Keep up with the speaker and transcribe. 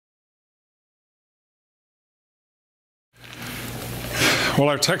Well,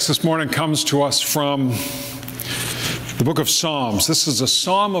 our text this morning comes to us from the book of Psalms. This is a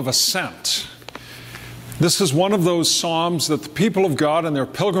psalm of ascent. This is one of those psalms that the people of God in their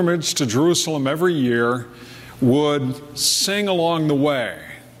pilgrimage to Jerusalem every year would sing along the way.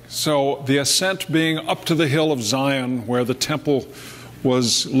 So the ascent being up to the hill of Zion where the temple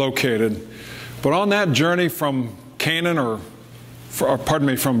was located. But on that journey from Canaan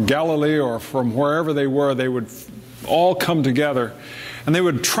from Galilee or from wherever they were, they would all come together and they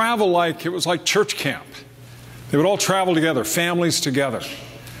would travel like, it was like church camp. They would all travel together, families together.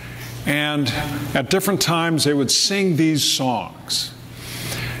 And at different times they would sing these songs.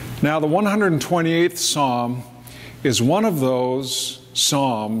 Now the 128th Psalm is one of those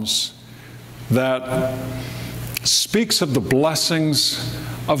psalms that speaks of the blessings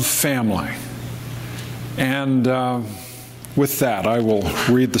of family. And with that, I will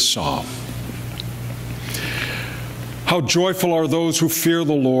read the psalm. How joyful are those who fear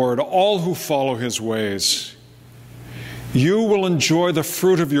the Lord, all who follow His ways. You will enjoy the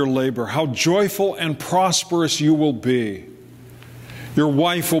fruit of your labor. How joyful and prosperous you will be. Your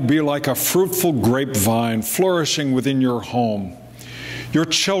wife will be like a fruitful grapevine flourishing within your home. Your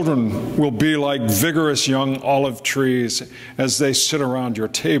children will be like vigorous young olive trees as they sit around your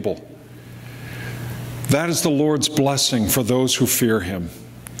table. That is the Lord's blessing for those who fear Him.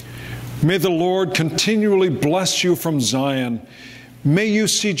 May the Lord continually bless you from Zion. May you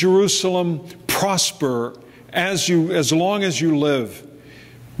see Jerusalem prosper as long as you live.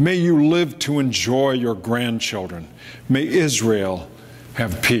 May you live to enjoy your grandchildren. May Israel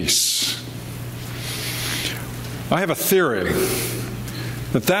have peace. I have a theory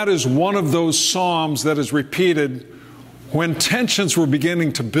that is one of those psalms that is repeated when tensions were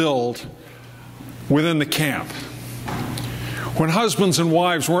beginning to build within the camp. When husbands and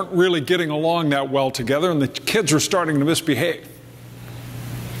wives weren't really getting along that well together and the kids were starting to misbehave.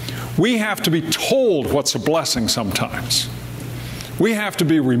 We have to be told what's a blessing sometimes. We have to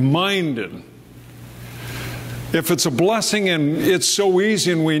be reminded. If it's a blessing and it's so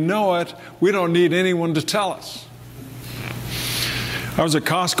easy and we know it, we don't need anyone to tell us. I was at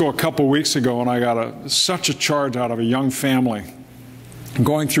Costco a couple weeks ago and I got such a charge out of a young family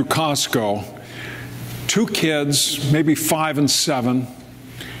going through Costco. 2 kids, maybe 5 and 7,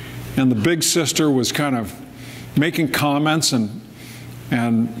 and the big sister was kind of making comments and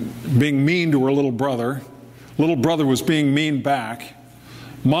being mean to her little brother. Little brother was being mean back.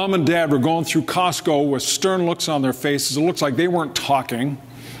 Mom and Dad were going through Costco with stern looks on their faces. It looks like they weren't talking.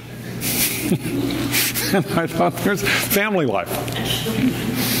 And I thought, there's family life.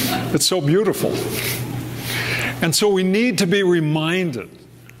 It's so beautiful. And so we need to be reminded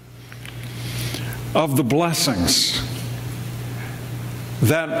of the blessings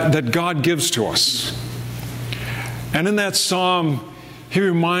that God gives to us. And in that psalm, he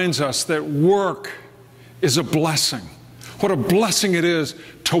reminds us that work is a blessing. What a blessing it is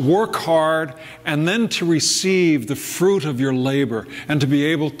to work hard and then to receive the fruit of your labor and to be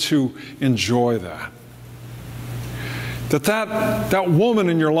able to enjoy that. That woman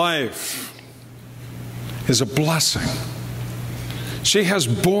in your life is a blessing. She has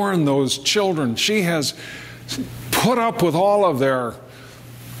borne those children. She has put up with all of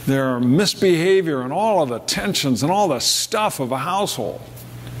their misbehavior and all of the tensions and all the stuff of a household.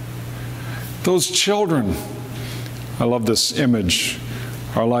 Those children, I love this image,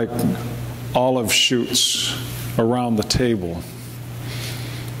 are like olive shoots around the table.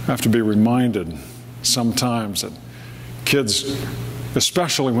 I have to be reminded sometimes that kids,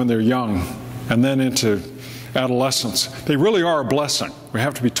 especially when they're young and then into adolescence, they really are a blessing. We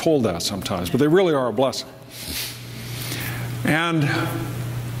have to be told that sometimes, but they really are a blessing. And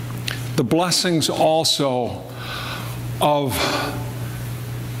the blessings also of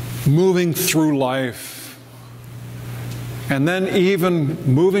moving through life and then even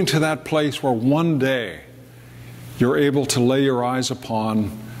moving to that place where one day you're able to lay your eyes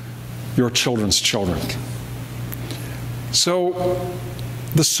upon your children's children. So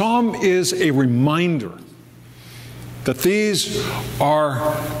the psalm is a reminder that these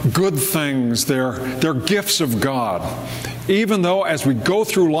are good things, they're gifts of God, even though as we go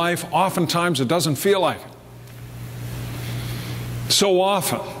through life, oftentimes it doesn't feel like it. So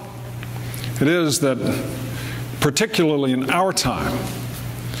often it is that, particularly in our time,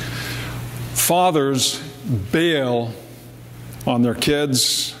 fathers bail on their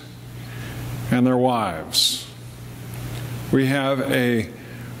kids and their wives. We have a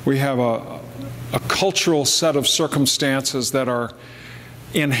cultural set of circumstances that are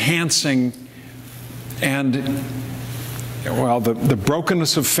enhancing and, well, the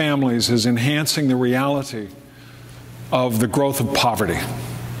brokenness of families is enhancing the reality of the growth of poverty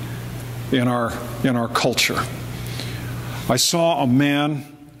in our culture. I saw a man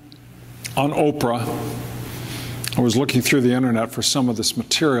on Oprah. I was looking through the internet for some of this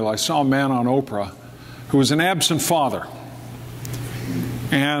material. I saw a man on Oprah who was an absent father.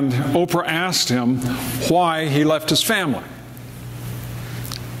 And Oprah asked him why he left his family,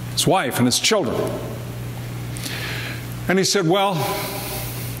 his wife and his children. And he said, well,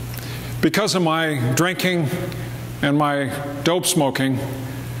 because of my drinking and my dope smoking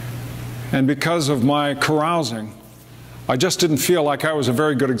and because of my carousing, I just didn't feel like I was a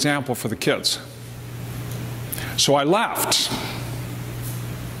very good example for the kids. So I left.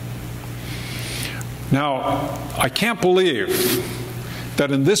 Now, I can't believe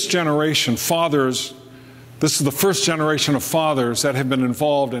that in this generation, fathers, this is the first generation of fathers that have been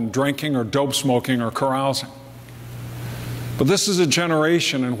involved in drinking or dope smoking or carousing. But this is a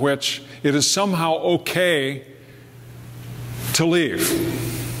generation in which it is somehow okay to leave,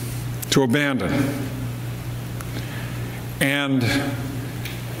 to abandon. And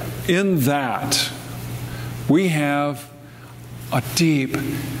in that, we have a deep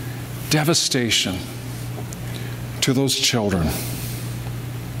devastation to those children.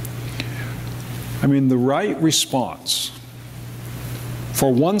 I mean, the right response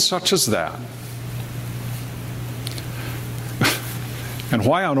for one such as that, and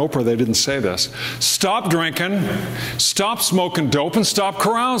why on Oprah they didn't say this, stop drinking, stop smoking dope, and stop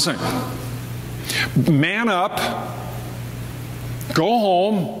carousing. Man up, go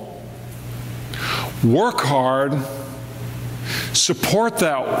home, work hard, support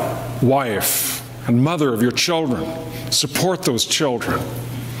that wife and mother of your children, support those children.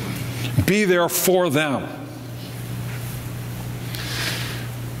 Be there for them.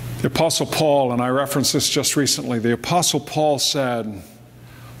 The Apostle Paul, and I referenced this just recently, the Apostle Paul said,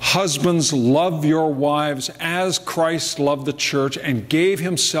 husbands, love your wives as Christ loved the church and gave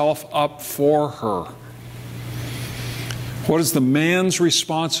himself up for her. What is the man's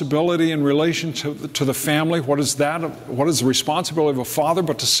responsibility in relation to the family? What is that? What is the responsibility of a father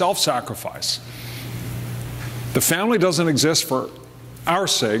but to self-sacrifice? The family doesn't exist for our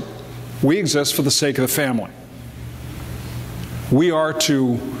sake. We exist for the sake of the family. We are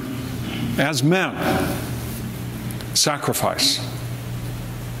to, as men, sacrifice,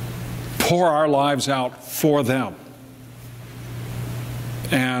 pour our lives out for them.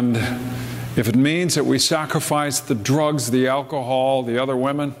 And if it means that we sacrifice the drugs, the alcohol, the other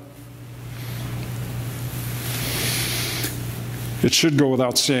women, it should go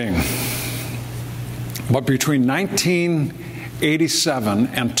without saying. But between 1987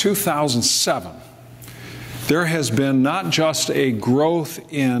 and 2007, there has been not just a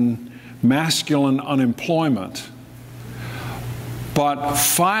growth in masculine unemployment, but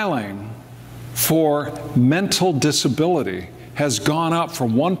filing for mental disability has gone up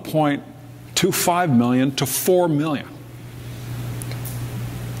from 1.25 million to 4 million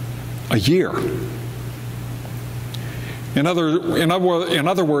a year. In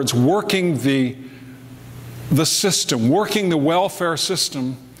other words, working the system, working the welfare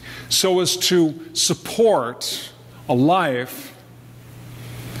system so as to support a life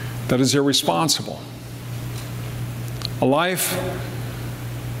that is irresponsible, a life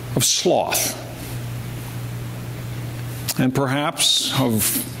of sloth, and perhaps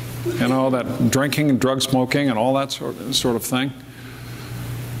of, that drinking and drug smoking and all that sort of thing,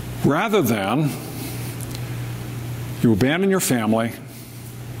 rather than you abandon your family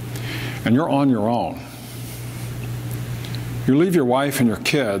and you're on your own. You leave your wife and your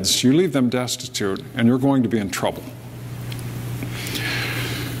kids, you leave them destitute, and you're going to be in trouble.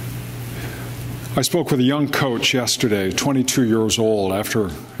 I spoke with a young coach yesterday, 22 years old,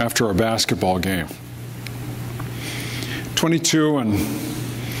 after a basketball game. 22, and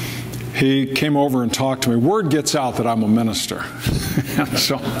he came over and talked to me. Word gets out that I'm a minister.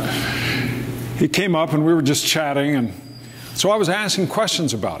 So he came up and we were just chatting, and so I was asking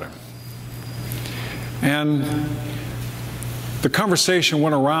questions about him. And the conversation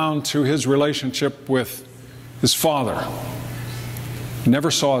went around to his relationship with his father. He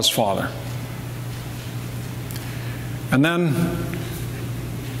never saw his father. And then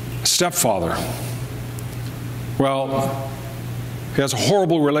stepfather. Well, he has a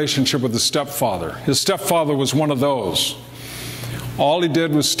horrible relationship with his stepfather. His stepfather was one of those. All he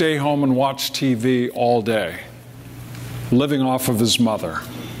did was stay home and watch TV all day, living off of his mother.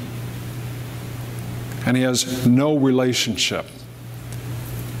 And he has no relationship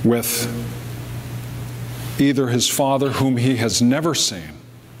with either his father, whom he has never seen,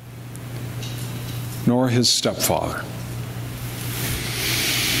 nor his stepfather.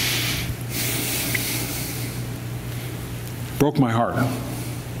 broke my heart.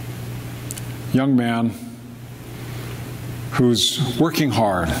 Young man who's working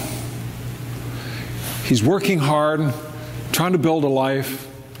hard. He's working hard, trying to build a life,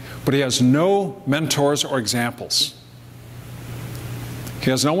 but he has no mentors or examples. He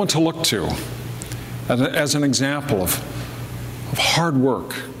has no one to look to as an example of hard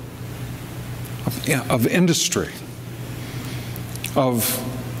work, of industry, of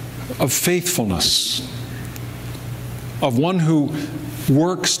faithfulness, of one who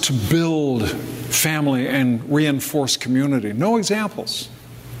works to build family and reinforce community. No examples.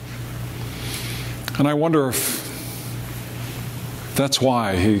 And I wonder if that's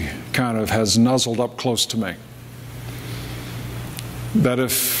why he kind of has nuzzled up close to me. That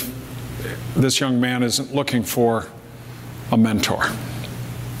if this young man isn't looking for a mentor.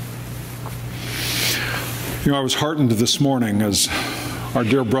 You know, I was heartened this morning as our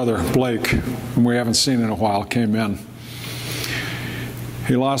dear brother Blake, whom we haven't seen in a while, came in.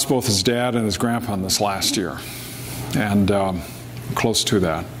 He lost both his dad and his grandpa this last year, and close to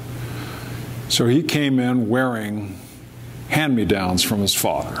that. So he came in wearing hand-me-downs from his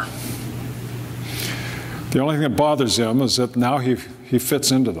father. The only thing that bothers him is that now he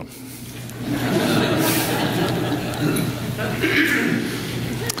fits into them.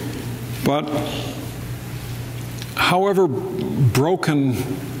 But however broken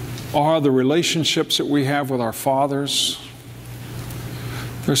are the relationships that we have with our fathers,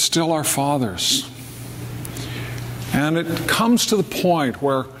 they're still our fathers. And it comes to the point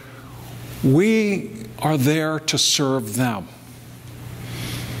where we are there to serve them.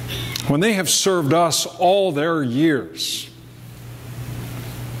 When they have served us all their years,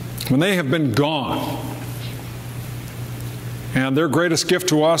 when they have been gone, and their greatest gift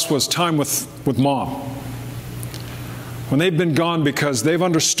to us was time with Mom. When they've been gone because they've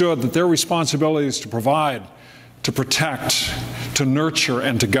understood that their responsibility is to provide, to protect, to nurture,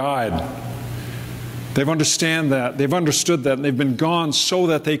 and to guide. They've understood that, and they've been gone so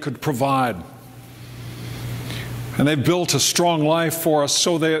that they could provide. And they've built a strong life for us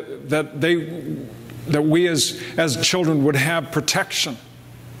so that we as children would have protection.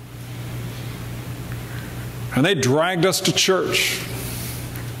 And they dragged us to church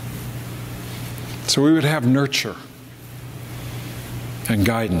so we would have nurture and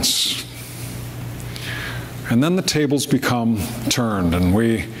guidance. And then the tables become turned, and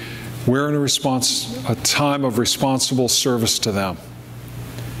we're in a time of responsible service to them,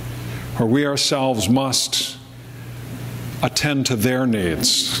 where we ourselves must attend to their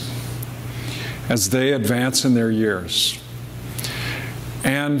needs as they advance in their years.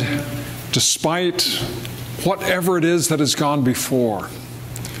 And despite whatever it is that has gone before,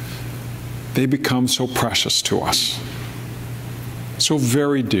 they become so precious to us, so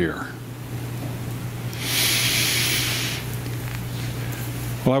very dear.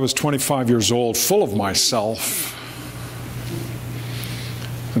 Well, I was 25 years old, full of myself,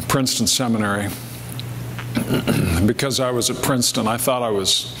 at Princeton Seminary. Because I was at Princeton, I thought I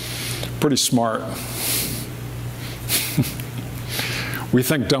was pretty smart. We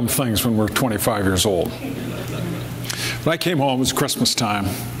think dumb things when we're 25 years old. But I came home, it was Christmas time,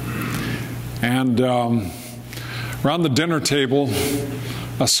 and around the dinner table,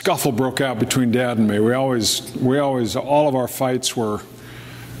 a scuffle broke out between Dad and me. We always, all of our fights were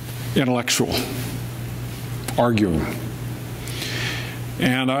intellectual, arguing.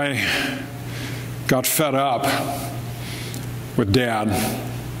 And I got fed up with Dad,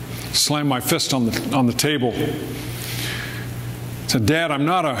 slammed my fist on the table, said, "Dad, I'm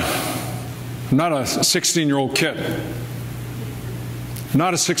not a 16-year-old kid. I'm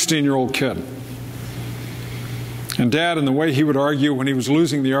not a 16-year-old kid." And Dad, in the way he would argue when he was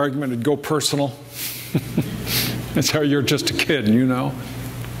losing the argument, it'd go personal. That's how you're just a kid, you know.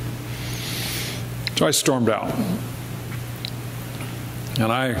 So I stormed out.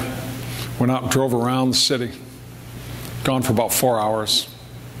 And I went out and drove around the city. Gone for about 4 hours.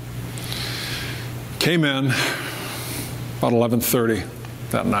 Came in about 11:30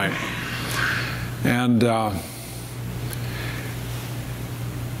 that night. And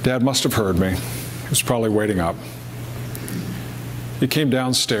Dad must have heard me. He was probably waiting up. He came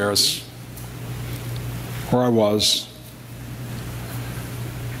downstairs where I was,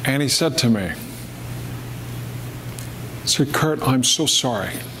 and he said to me, "Sir Kurt, I'm so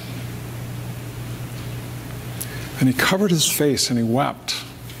sorry." And he covered his face and he wept.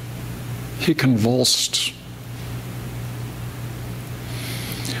 He convulsed.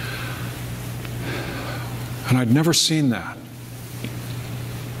 And I'd never seen that.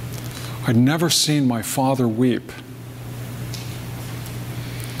 I'd never seen my father weep.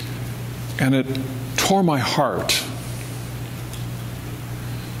 And it tore my heart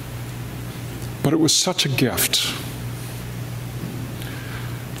But it was such a gift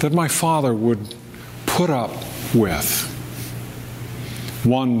that my father would put up with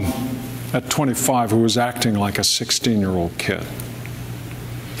one at 25 who was acting like a 16-year-old kid,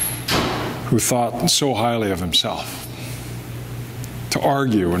 who thought so highly of himself, to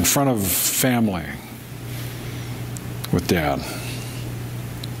argue in front of family with Dad.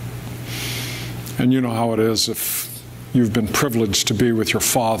 And you know how it is if you've been privileged to be with your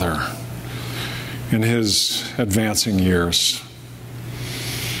father in his advancing years.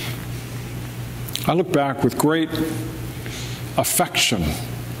 I look back with great affection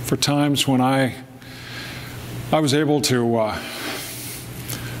for times when I was able to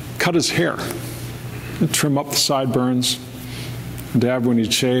cut his hair and trim up the sideburns. Dad, when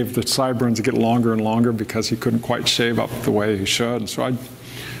he'd shave, the sideburns would get longer and longer because he couldn't quite shave up the way he should. And so I'd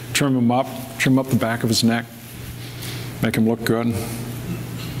trim him up, trim up the back of his neck, make him look good,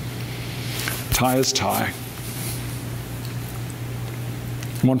 tie his tie.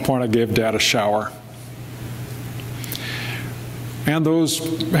 At one point I gave Dad a shower. And those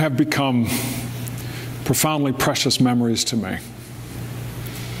have become profoundly precious memories to me.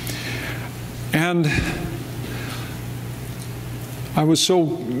 And I was so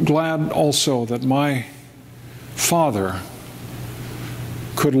glad also that my father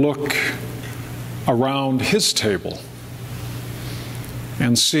could look around his table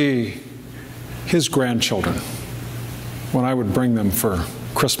and see his grandchildren when I would bring them for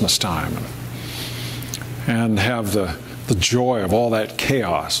Christmas time and have the joy of all that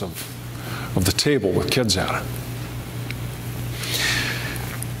chaos of the table with kids at it.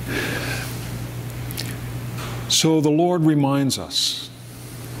 So the Lord reminds us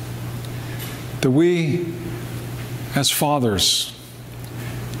that we, as fathers,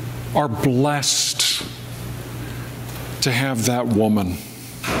 are blessed to have that woman.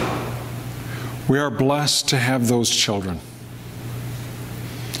 We are blessed to have those children.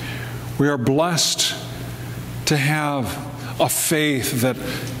 We are blessed to have a faith that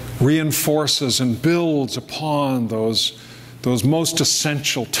reinforces and builds upon those most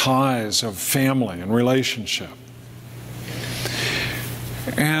essential ties of family and relationship.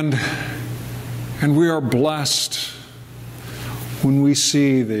 And we are blessed when we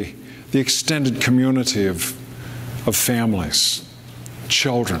see the extended community of families,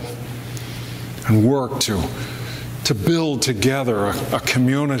 children, and work to build together a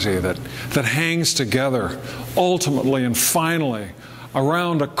community that hangs together ultimately and finally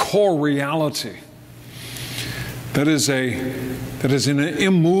around a core reality that is an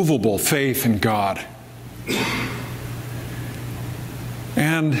immovable faith in God.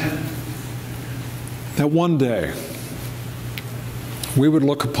 And that one day we would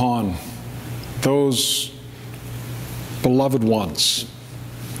look upon those beloved ones,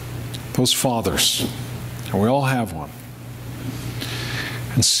 those fathers, and we all have one,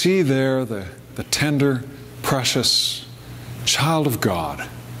 and see there the tender, precious child of God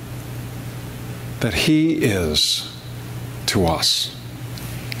that He is to us.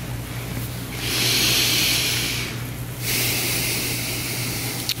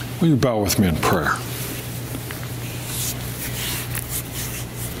 Will you bow with me in prayer?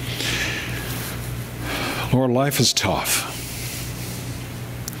 Lord, life is tough.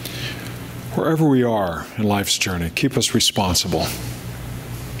 Wherever we are in life's journey, keep us responsible.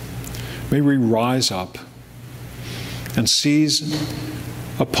 May we rise up and seize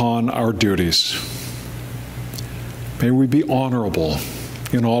upon our duties. May we be honorable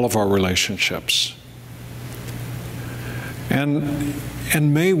in all of our relationships. And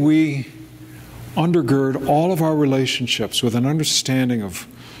may we undergird all of our relationships with an understanding of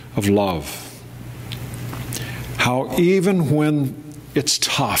love. How even when it's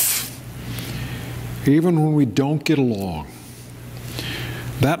tough, even when we don't get along,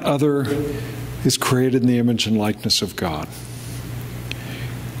 that other is created in the image and likeness of God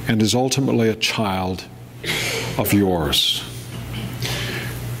and is ultimately a child of yours.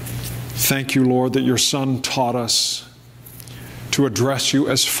 Thank you, Lord, that your Son taught us to address you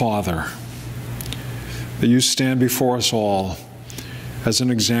as Father, that you stand before us all as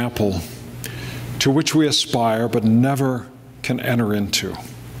an example to which we aspire but never can enter into.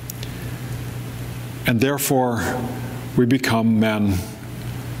 And therefore, we become men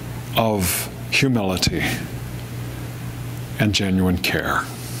of humility and genuine care.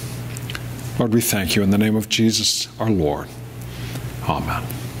 Lord, we thank you in the name of Jesus, our Lord. Amen.